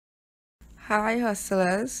Hi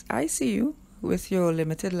hustlers, I see you with your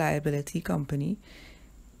limited liability company.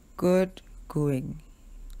 Good going.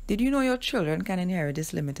 Did you know your children can inherit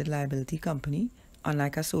this limited liability company,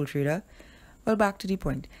 unlike a sole trader? Well, back to the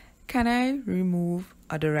point. Can I remove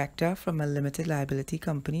a director from a limited liability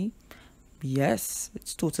company? Yes,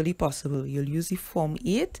 it's totally possible. You'll use the Form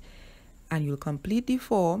 8 and you'll complete the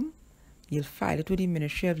form. You'll file it with the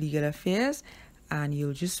Ministry of Legal Affairs and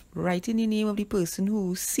you'll just write in the name of the person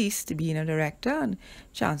who ceased being a director, and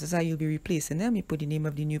chances are you'll be replacing them. You put the name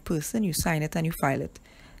of the new person, you sign it and you file it.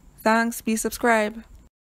 Thanks, please subscribe.